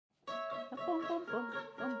boom, boom, boom,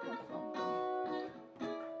 boom, boom, boom.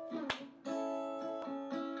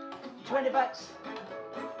 20 bucks.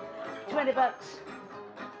 20 bucks.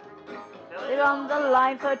 They're on the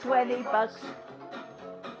line for 20 bucks.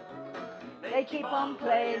 They keep on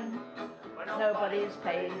playing. Nobody's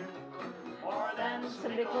paying. More than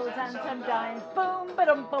some nickels and some dimes. Boom,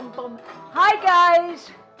 ba-dum, boom, boom. Hi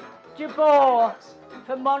guys, Jabor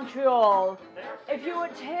from Montreal. If you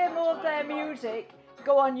want to hear more of their music,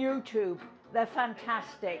 go on YouTube. They're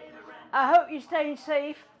fantastic. I hope you're staying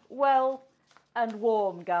safe, well, and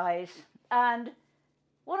warm, guys. And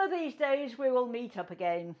one of these days we will meet up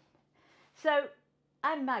again. So,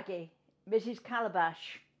 I'm Maggie, Mrs.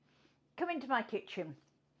 Calabash. Come into my kitchen.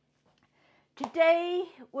 Today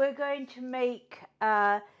we're going to make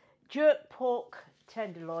jerk pork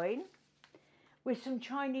tenderloin with some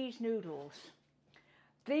Chinese noodles.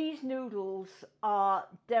 These noodles are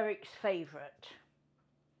Derek's favourite.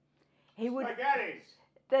 Spaghettis!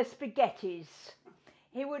 They're spaghettis.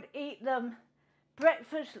 He would eat them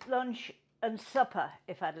breakfast, lunch and supper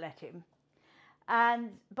if I'd let him.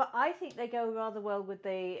 But I think they go rather well with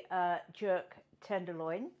the jerk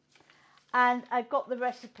tenderloin. And I've got the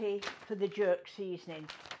recipe for the jerk seasoning.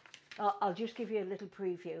 I'll just give you a little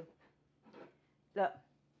preview. Look,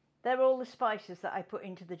 they're all the spices that I put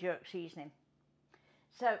into the jerk seasoning.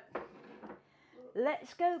 So,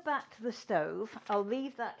 let's go back to the stove. I'll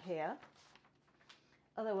leave that here,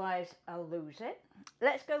 otherwise I'll lose it.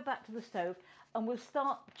 Let's go back to the stove and we'll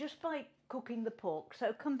start just by cooking the pork.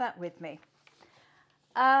 So come back with me.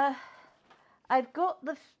 I've got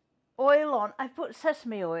the oil on. I've put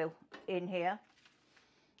sesame oil in here.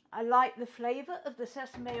 I like the flavour of the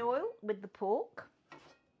sesame oil with the pork.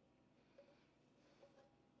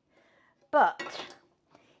 But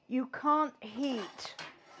you can't heat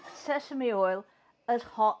sesame oil as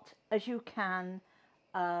hot as you can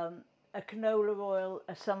a canola oil,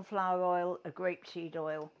 a sunflower oil, a grapeseed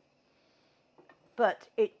oil. But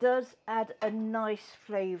it does add a nice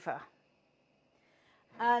flavour.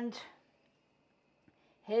 And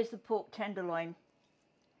here's the pork tenderloin.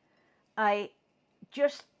 I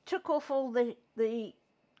just took off all the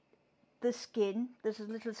skin. There's a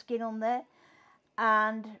little skin on there,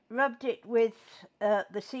 and rubbed it with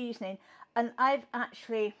the seasoning. And I've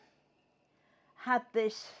actually had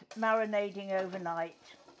this marinating overnight.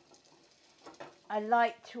 I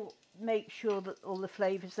like to make sure that all the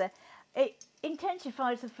flavour's there. It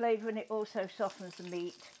intensifies the flavour and it also softens the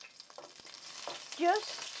meat.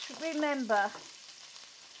 Just remember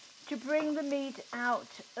to bring the meat out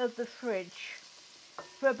of the fridge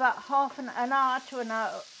for about half an hour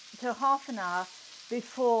to half an hour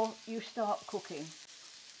before you start cooking.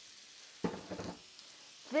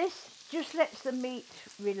 This just lets the meat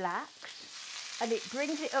relax and it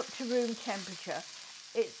brings it up to room temperature.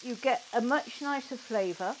 You get a much nicer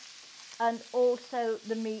flavour, and also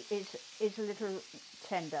the meat is a little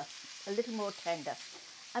tender, a little more tender.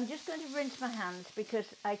 I'm just going to rinse my hands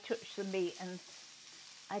because I touched the meat and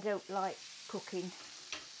I don't like cooking.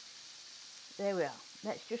 There we are.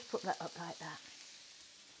 Let's just put that up like that.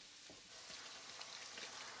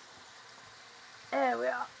 There we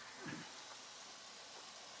are.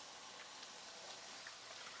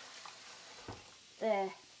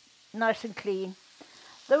 There, nice and clean.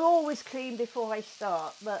 They're always clean before I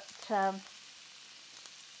start, but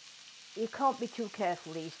you can't be too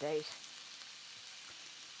careful these days.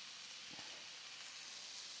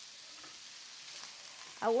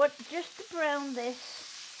 I want just to brown this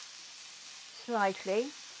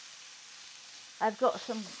slightly. I've got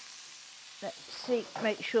some, let's see,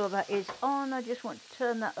 make sure that is on. I just want to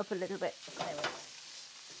turn that up a little bit. There we go.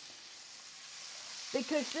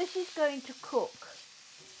 Because this is going to cook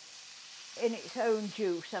in its own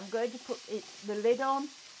juice. I'm going to put the lid on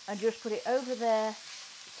and just put it over there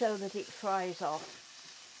so that it fries off.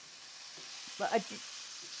 But I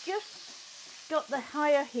just got the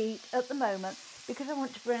higher heat at the moment because I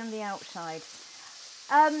want to brown the outside.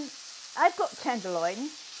 I've got tenderloin.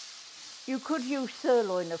 You could use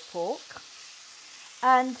sirloin of pork.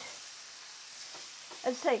 And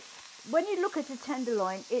as I say, when you look at a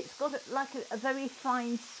tenderloin, it's got like a very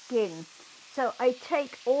fine skin. So I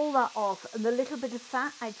take all that off and the little bit of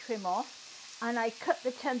fat I trim off and I cut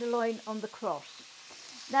the tenderloin on the cross.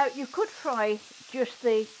 Now you could fry just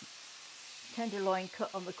the tenderloin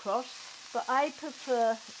cut on the cross, but I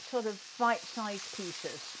prefer sort of bite-sized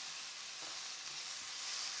pieces.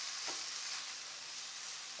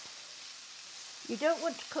 You don't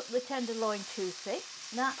want to cook the tenderloin too thick.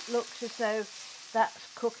 That looks as though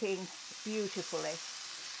that's cooking beautifully.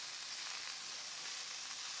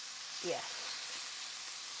 Yes.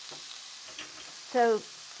 So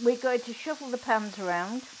we're going to shuffle the pans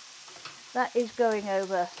around. That is going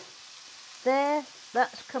over there.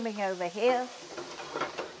 That's coming over here.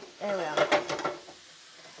 There we are.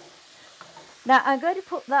 Now I'm going to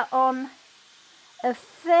put that on a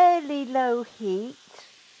fairly low heat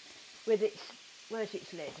with its, where's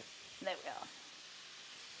its lid? There we are.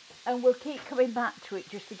 And we'll keep coming back to it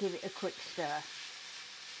just to give it a quick stir.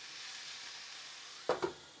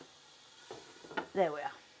 There we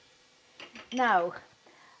are. Now,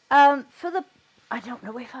 for the, I don't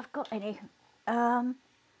know if I've got any, boom,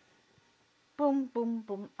 boom,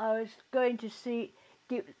 boom. I was going to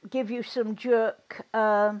give you some jerk,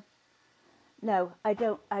 no, I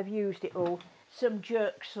don't, I've used it all. Some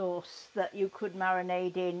jerk sauce that you could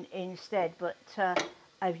marinate in instead, but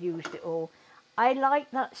I've used it all. I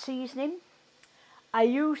like that seasoning. I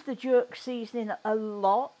use the jerk seasoning a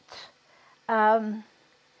lot.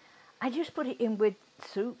 I just put it in with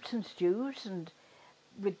soups and stews and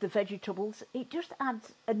with the vegetables. It just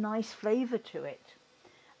adds a nice flavour to it.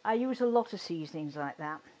 I use a lot of seasonings like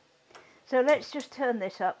that. So let's just turn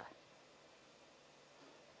this up.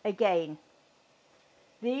 Again,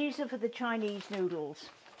 these are for the Chinese noodles.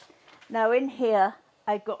 Now in here,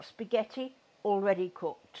 I've got spaghetti already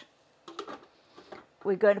cooked.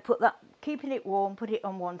 We're going to put that, keeping it warm, put it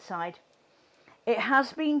on one side. It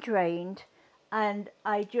has been drained and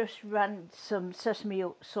I just ran some sesame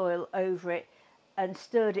oil over it and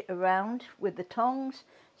stirred it around with the tongs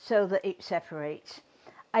so that it separates.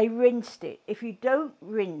 I rinsed it. If you don't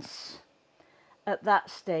rinse at that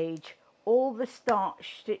stage, all the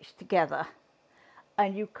starch sticks together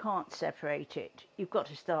and you can't separate it. You've got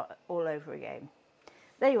to start all over again.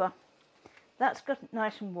 There you are. That's got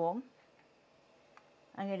nice and warm.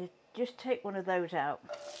 I'm going to just take one of those out.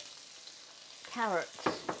 Carrots.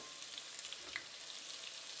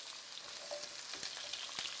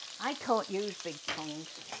 I can't use big tongs.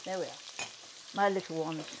 There we are. My little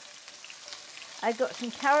ones. I've got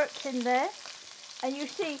some carrots in there. And you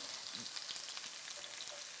see,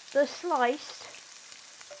 they're sliced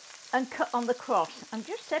and cut on the cross. I'm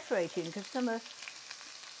just separating because some are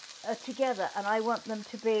together and I want them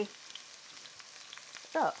to be,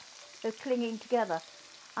 look, they're clinging together.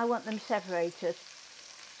 I want them separated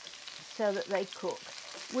so that they cook.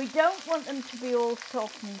 We don't want them to be all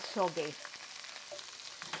soft and soggy.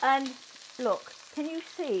 And look, can you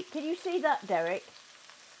see that, Derek?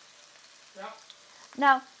 Yeah.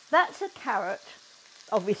 Now, that's a carrot,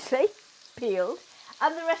 obviously, peeled,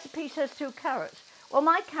 and the recipe says 2 carrots. Well,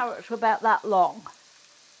 my carrots were about that long,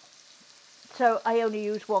 so I only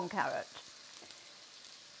used 1 carrot.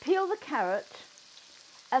 Peel the carrot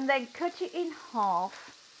and then cut it in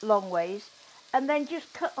half long ways and then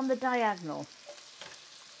just cut on the diagonal.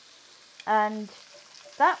 And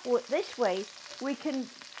this way we can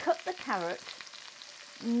cut the carrot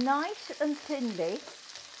nice and thinly,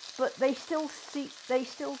 but they still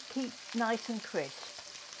keep nice and crisp.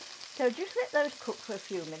 So just let those cook for a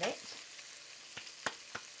few minutes.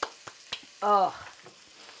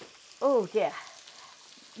 Oh dear.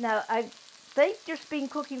 Now they've just been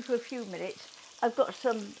cooking for a few minutes. I've got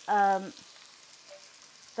some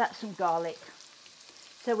that's some garlic.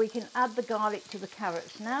 So we can add the garlic to the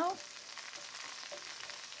carrots now.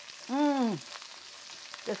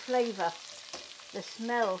 The flavour, the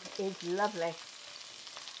smell is lovely.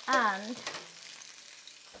 And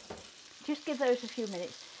just give those a few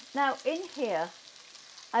minutes. Now in here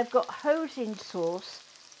I've got hoisin sauce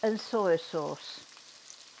and soy sauce.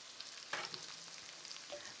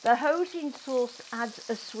 The hoisin sauce adds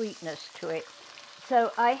a sweetness to it.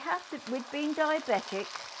 So I have to, with being diabetic,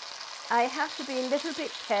 I have to be a little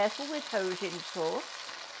bit careful with hoisin sauce.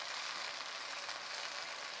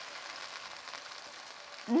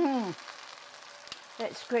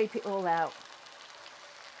 Let's scrape it all out.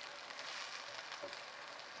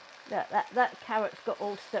 That carrot's got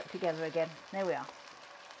all stuck together again. There we are.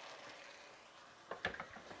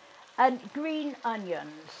 And green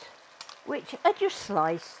onions, which are just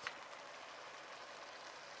sliced.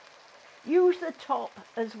 Use the top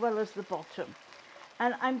as well as the bottom.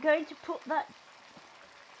 And I'm going to put that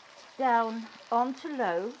down onto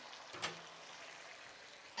low.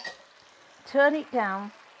 Turn it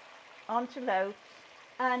down onto low.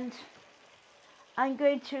 And I'm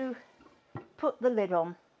going to put the lid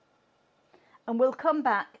on. And we'll come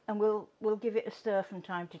back and we'll give it a stir from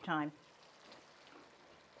time to time.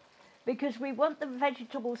 Because we want the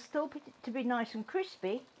vegetables still to be nice and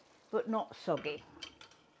crispy, but not soggy.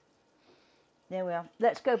 There we are.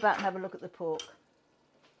 Let's go back and have a look at the pork.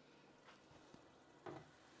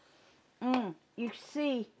 You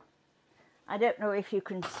see, I don't know if you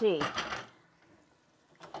can see,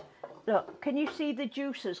 Look, can you see the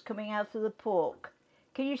juices coming out of the pork?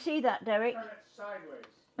 Can you see that, Derek? Turn it sideways.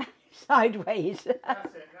 Sideways.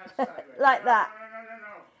 That's it, that's sideways. Like No, that.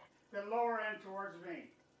 No. The lower end towards me.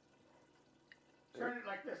 Turn it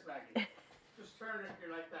like this, Maggie. Just turn it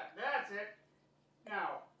like that. That's it.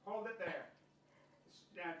 Now, hold it there.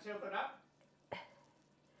 Now, tilt it up.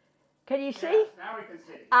 Can you see? Yes, now we can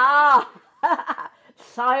see. Ah!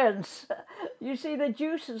 Science. You see the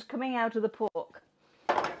juices coming out of the pork.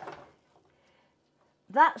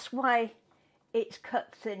 That's why it's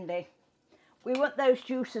cut thinly. We want those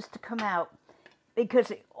juices to come out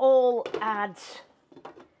because it all adds.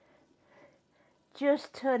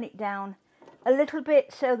 Just turn it down a little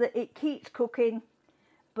bit so that it keeps cooking,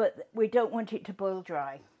 but we don't want it to boil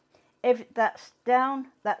dry. If that's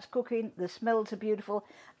down, that's cooking. The smells are beautiful.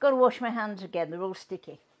 Got to wash my hands again, they're all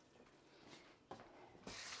sticky.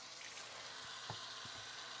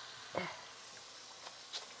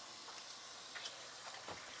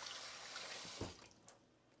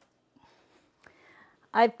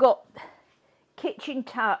 I've got kitchen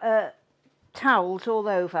towels all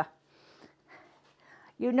over.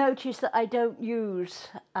 You notice that I don't use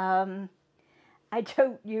a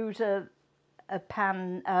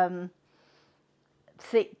pan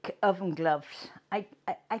thick oven gloves. I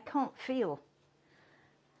can't feel.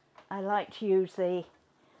 I like to use a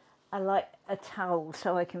towel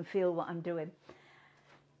so I can feel what I'm doing.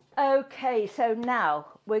 Okay, so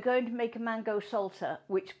now we're going to make a mango salsa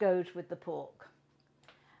which goes with the pork.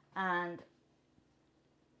 And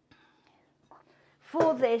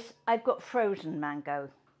for this, I've got frozen mango.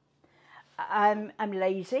 I'm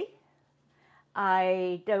lazy.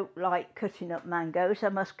 I don't like cutting up mangoes, I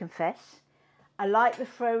must confess. I like the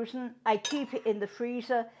frozen. I keep it in the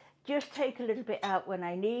freezer, just take a little bit out when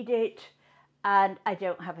I need it, and I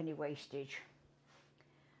don't have any wastage.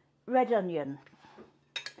 Red onion.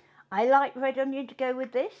 I like red onion to go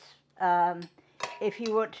with this. If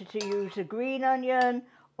you wanted to use a green onion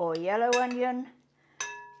or yellow onion,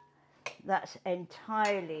 that's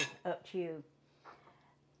entirely up to you.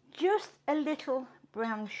 Just a little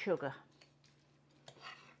brown sugar.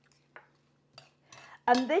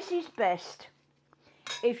 And this is best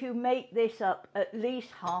if you make this up at least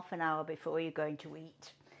half an hour before you're going to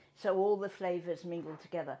eat, so all the flavours mingle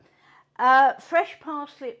together. Fresh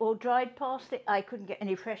parsley or dried parsley. I couldn't get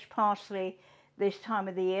any fresh parsley this time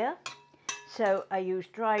of the year, so I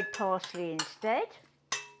used dried parsley instead.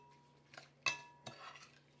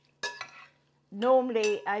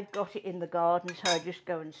 Normally I've got it in the garden, so I just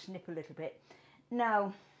go and snip a little bit.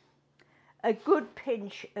 Now, a good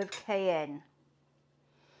pinch of cayenne.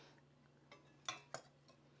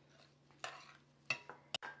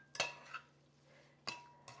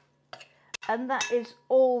 And that is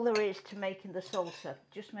all there is to making the salsa.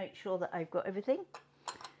 Just make sure that I've got everything.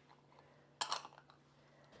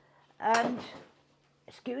 And,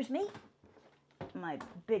 excuse me, my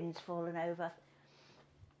bin's fallen over.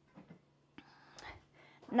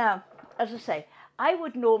 Now, as I say, I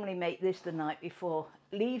would normally make this the night before,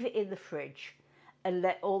 leave it in the fridge and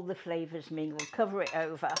let all the flavours mingle. Cover it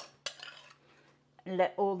over and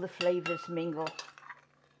let all the flavours mingle.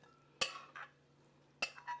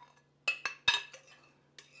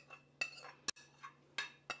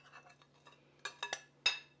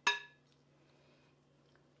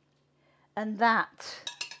 And that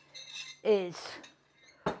is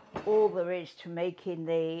all there is to making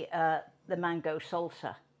the mango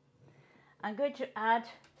salsa. I'm going to add,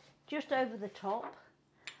 just over the top,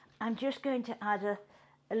 I'm just going to add a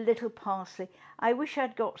little parsley. I wish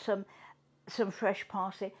I'd got some fresh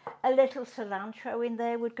parsley. A little cilantro in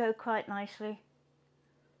there would go quite nicely.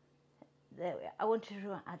 There we are. I wanted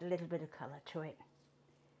to add a little bit of colour to it.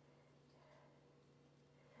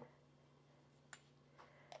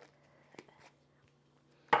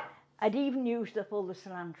 I'd even used up all the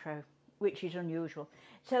cilantro, which is unusual.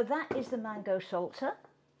 So that is the mango salsa.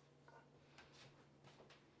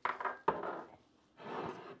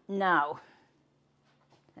 Now,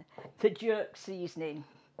 the jerk seasoning.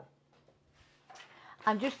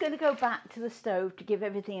 I'm just going to go back to the stove to give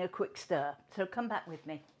everything a quick stir. So come back with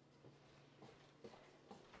me.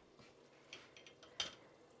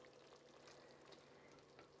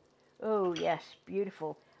 Oh yes,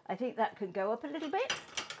 beautiful. I think that could go up a little bit.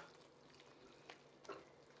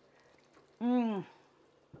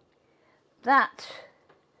 That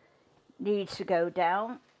needs to go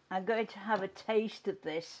down. I'm going to have a taste of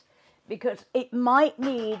this because it might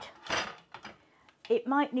need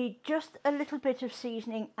just a little bit of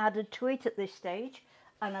seasoning added to it at this stage,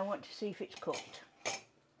 and I want to see if it's cooked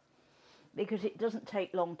because it doesn't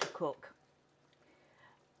take long to cook.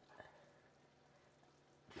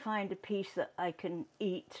 find a piece that I can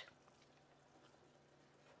eat.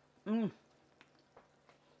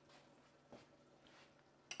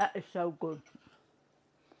 That is so good.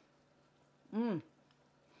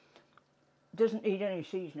 Doesn't need any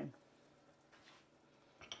seasoning.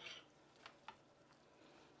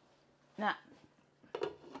 Now,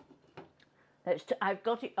 I've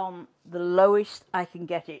got it on the lowest I can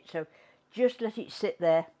get it, so just let it sit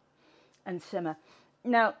there and simmer.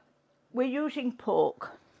 Now, we're using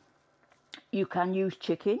pork. You can use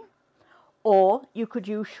chicken, or you could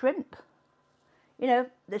use shrimp. You know,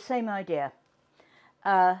 the same idea.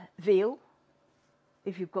 Veal,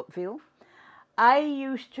 if you've got veal. I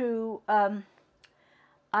used to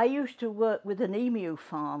work with an emu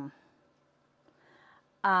farm,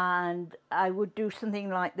 and I would do something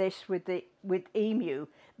like this with emu,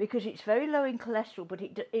 because it's very low in cholesterol, but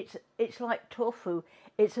it's like tofu.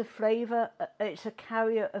 It's a flavour. It's a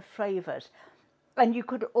carrier of flavours, and you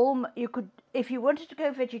could if you wanted to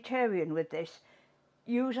go vegetarian with this,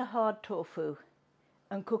 use a hard tofu,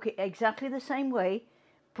 and cook it exactly the same way.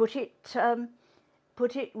 Put it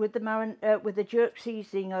with the jerk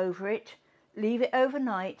seasoning over it. Leave it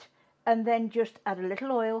overnight, and then just add a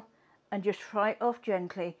little oil and just fry it off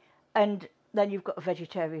gently, and then you've got a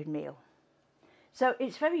vegetarian meal. So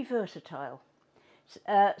it's very versatile.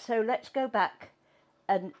 So let's go back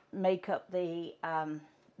and make up the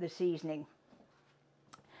seasoning.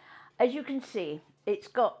 As you can see, it's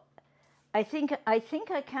got, I think I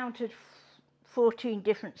counted 14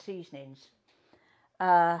 different seasonings.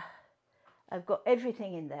 I've got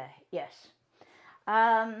everything in there, yes.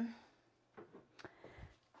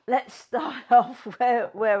 Let's start off,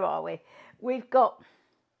 where are we? We've got,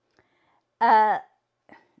 there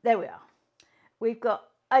we are. We've got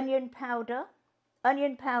onion powder,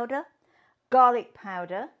 garlic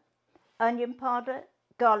powder, onion powder,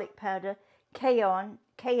 garlic powder,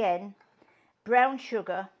 cayenne, brown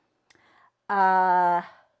sugar,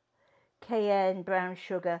 cayenne, brown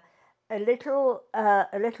sugar, a little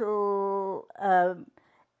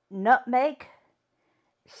nutmeg,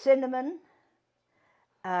 cinnamon,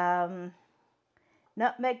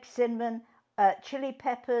 chili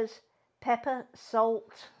peppers, pepper,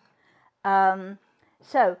 salt.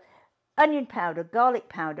 So onion powder, garlic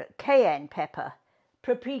powder, cayenne pepper,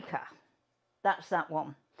 paprika, that's that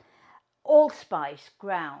one. Allspice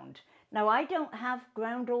ground. Now I don't have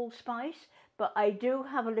ground allspice, but I do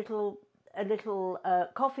have a little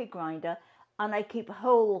coffee grinder, and I keep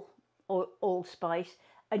whole allspice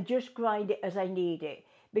and just grind it as I need it.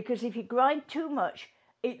 Because if you grind too much,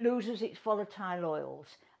 it loses its volatile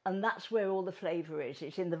oils, and that's where all the flavour is.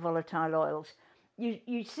 It's in the volatile oils.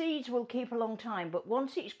 Your seeds will keep a long time, but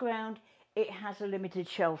once it's ground, it has a limited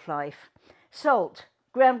shelf life. Salt,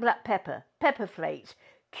 ground black pepper, pepper flakes,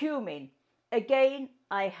 cumin. Again,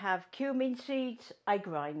 I have cumin seeds, I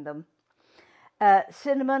grind them.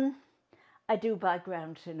 Cinnamon, I do buy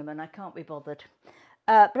ground cinnamon, I can't be bothered.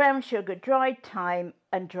 Brown sugar, dried thyme,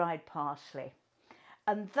 and dried parsley.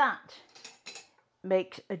 And that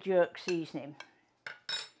makes a jerk seasoning.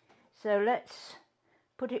 So let's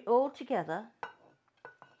put it all together.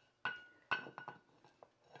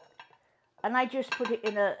 And I just put it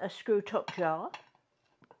in a screw top jar.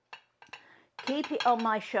 Keep it on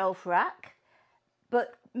my shelf rack,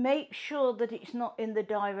 but make sure that it's not in the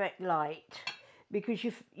direct light, because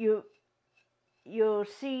your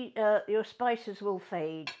spices will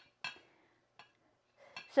fade.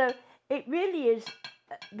 So it really is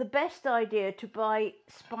the best idea to buy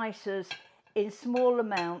spices in small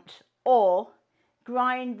amounts, or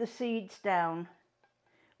grind the seeds down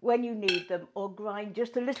when you need them, or grind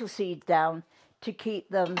just a little seed down to keep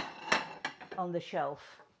them on the shelf.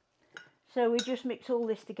 So we just mix all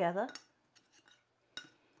this together.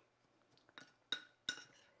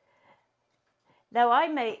 Now I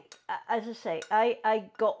make, as I say, I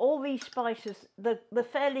got all these spices, the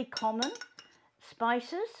fairly common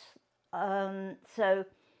spices, so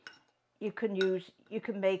you can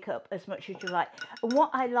make up as much as you like. And what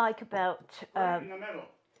I like about right in the middle.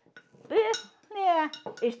 Yeah,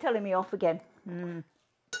 it's telling me off again.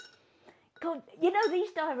 God, you know,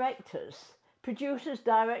 these producers,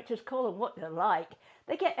 directors, call them what they like.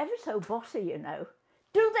 They get ever so bossy, you know.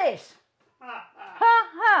 Do this. Ha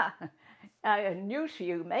ha. News for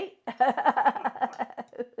you, mate.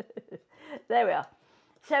 There we are.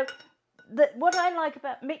 So what I like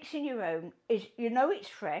about mixing your own is, you know, it's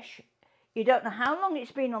fresh. You don't know how long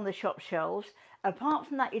it's been on the shop shelves. Apart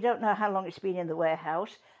from that, you don't know how long it's been in the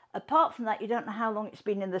warehouse. Apart from that, you don't know how long it's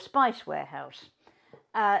been in the spice warehouse.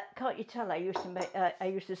 Can't you tell? I used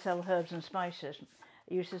to sell herbs and spices.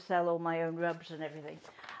 I used to sell all my own rubs and everything.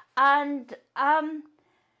 And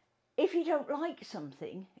if you don't like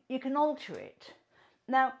something, you can alter it.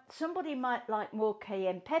 Now, somebody might like more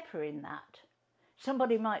cayenne pepper in that.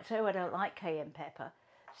 Somebody might say, oh, I don't like cayenne pepper.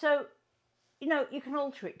 So, you know, you can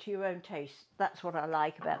alter it to your own taste. That's what I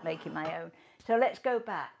like about making my own. So let's go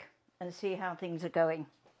back and see how things are going.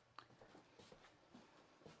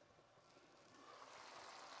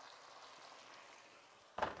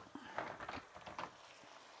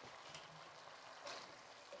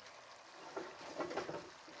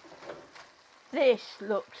 This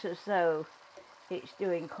looks as though it's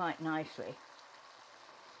doing quite nicely.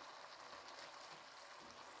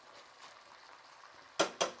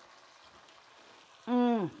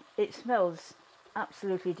 It smells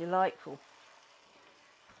absolutely delightful.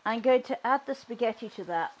 I'm going to add the spaghetti to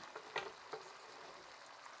that.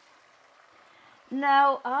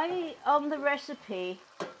 Now, on the recipe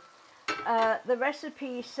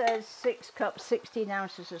says 6 cups, 16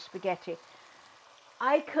 ounces of spaghetti.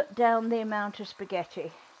 I cut down the amount of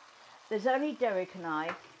spaghetti. There's only Derek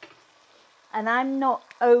and I'm not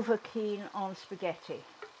over keen on spaghetti.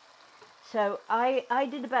 So I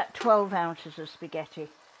did about 12 ounces of spaghetti,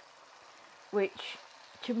 which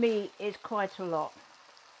to me is quite a lot.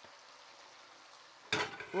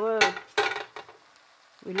 Whoa,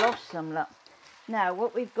 we lost some luck. Now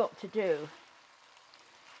what we've got to do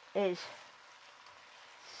is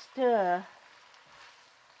stir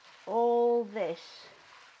all this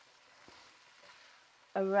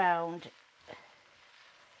around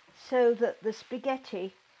so that the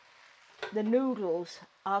spaghetti, the noodles,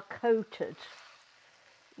 are coated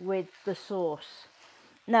with the sauce.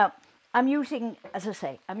 Now, I'm using, as I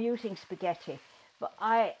say, I'm using spaghetti, but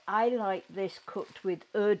I like this cooked with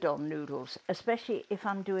udon noodles, especially if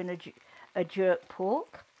I'm doing a jerk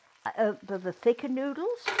pork. The thicker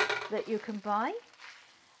noodles that you can buy.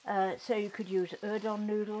 So you could use udon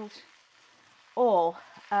noodles, or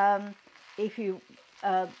if you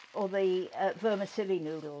or the vermicelli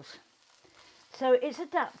noodles. So it's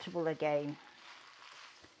adaptable again.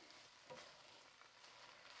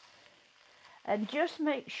 And just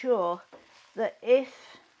make sure that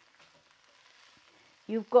if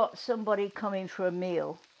you've got somebody coming for a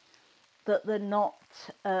meal, that they're not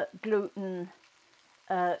gluten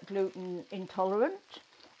intolerant.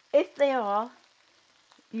 If they are,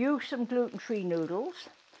 use some gluten-free noodles,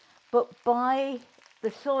 but buy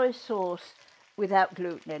the soy sauce without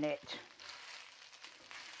gluten in it.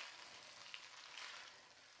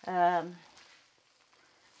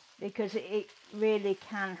 Because it really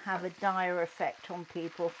can have a dire effect on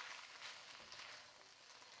people.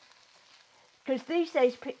 Because these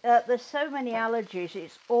days there's so many allergies,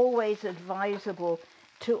 it's always advisable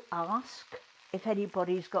to ask if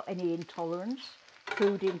anybody's got any intolerance,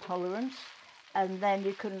 food intolerance, and then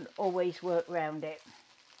you can always work around it.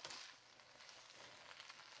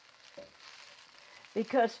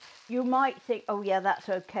 Because you might think, oh yeah, that's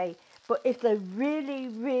okay, but if they're really,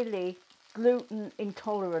 really gluten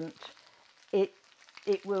intolerant, it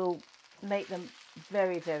will make them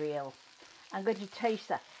very, very ill. I'm going to taste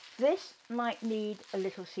that. This might need a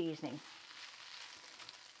little seasoning.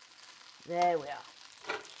 There we are.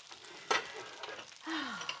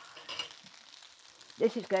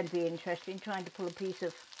 This is going to be interesting, trying to pull a piece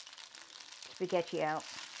of spaghetti out.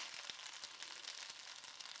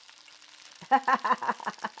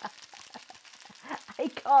 I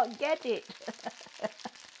can't get it.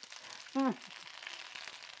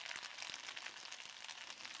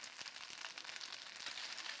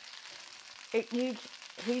 It needs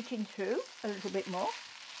heating through a little bit more,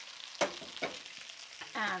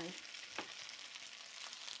 and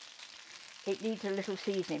it needs a little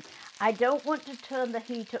seasoning. I don't want to turn the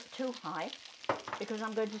heat up too high because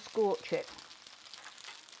I'm going to scorch it.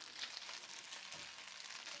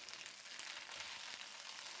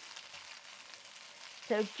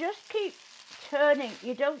 So just keep turning.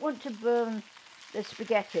 You don't want to burn the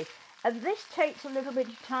spaghetti. And this takes a little bit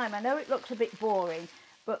of time. I know it looks a bit boring,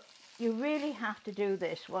 but you really have to do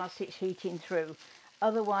this whilst it's heating through.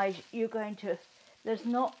 Otherwise, you're going to, there's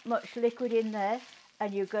not much liquid in there,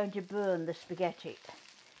 and you're going to burn the spaghetti,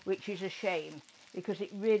 which is a shame because it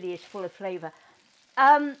really is full of flavour.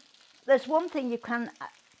 There's one thing you can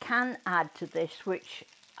add to this, which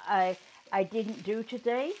I didn't do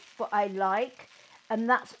today, but I like, and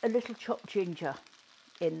that's a little chopped ginger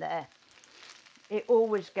in there. It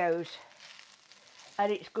always goes,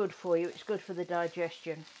 and it's good for you. It's good for the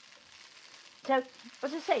digestion. So,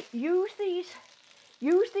 as I say, use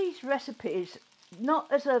these recipes not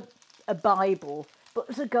as a Bible, but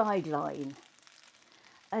as a guideline.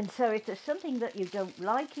 And so if there's something that you don't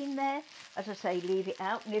like in there, as I say, leave it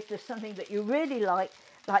out. And if there's something that you really like,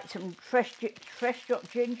 like some fresh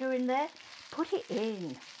chopped ginger in there. Put it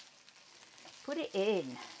in. Put it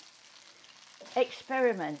in.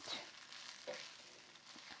 Experiment.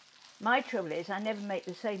 My trouble is I never make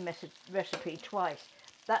the same recipe twice.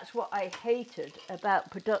 That's what I hated about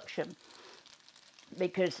production,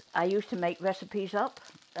 because I used to make recipes up.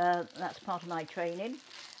 That's part of my training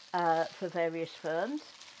for various firms.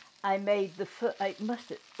 I made the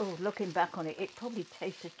looking back on it, it probably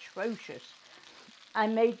tastes atrocious. I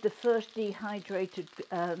made the first dehydrated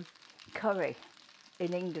curry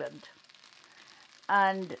in England,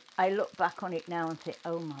 and I look back on it now and think,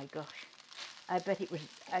 oh my gosh, I bet it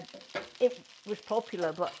was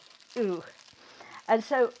popular, but ooh. And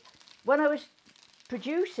so when I was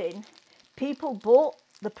producing, people bought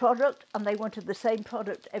the product and they wanted the same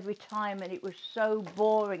product every time, and it was so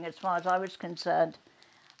boring as far as I was concerned.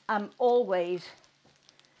 I'm always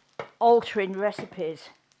altering recipes,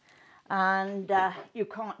 and you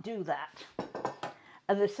can't do that.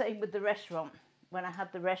 And the same with the restaurant. When I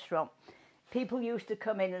had the restaurant, people used to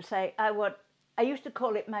come in and say, I used to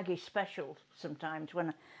call it Maggie's Special sometimes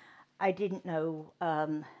when I didn't know,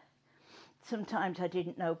 sometimes I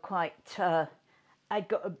didn't know quite, I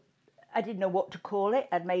didn't know what to call it.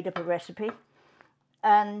 I'd made up a recipe.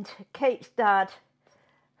 And Kate's dad,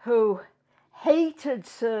 who hated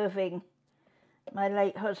serving, my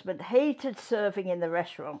late husband, hated serving in the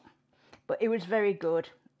restaurant, but it was very good.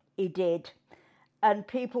 He did. And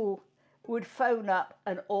people would phone up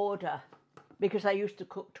and order, because I used to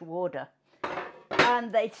cook to order.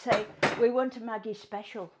 And they'd say, we want a Maggie's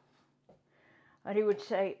Special. And he would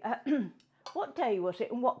say, what day was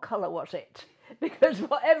it and what colour was it? Because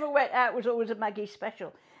whatever went out was always a Maggie's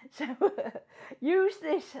Special. So use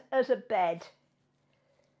this as a bed,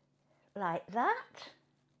 like that.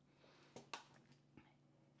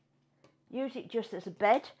 Use it just as a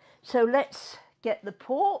bed. So let's get the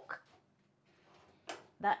pork.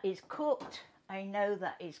 That is cooked. I know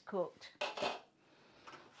that is cooked.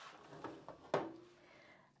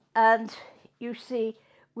 And you see,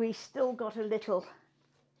 we still got a little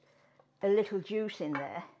juice in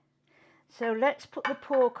there. So let's put the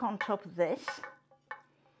pork on top of this.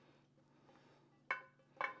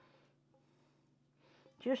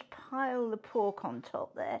 Just pile the pork on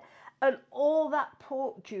top there. And all that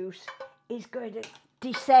pork juice is going to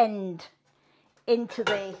descend into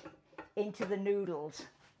the noodles.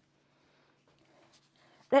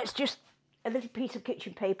 Let's just, a little piece of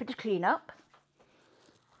kitchen paper to clean up.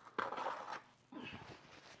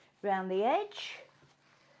 Round the edge.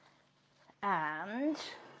 And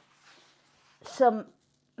some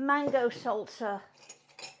mango salsa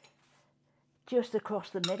just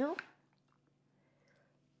across the middle.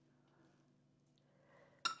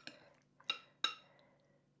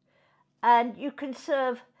 And you can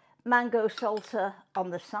serve mango salsa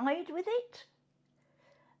on the side with it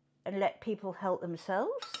and let people help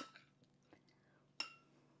themselves.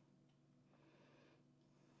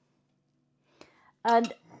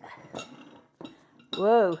 And,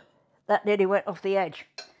 whoa, that nearly went off the edge.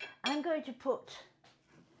 I'm going to put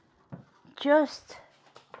just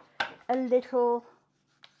a little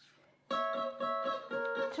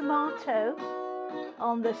tomato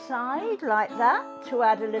on the side like that to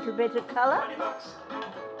add a little bit of colour.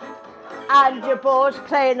 And your board's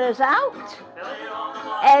playing us out.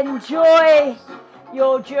 Enjoy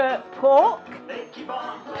your jerk pork.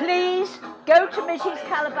 Please go to Mrs.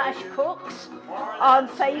 Calabash Cooks on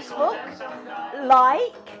Facebook,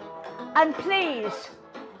 and please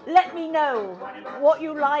let me know what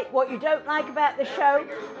you like, what you don't like about the show,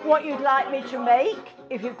 what you'd like me to make,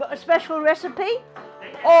 if you've got a special recipe,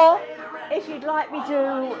 or if you'd like me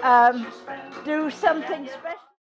to do something special.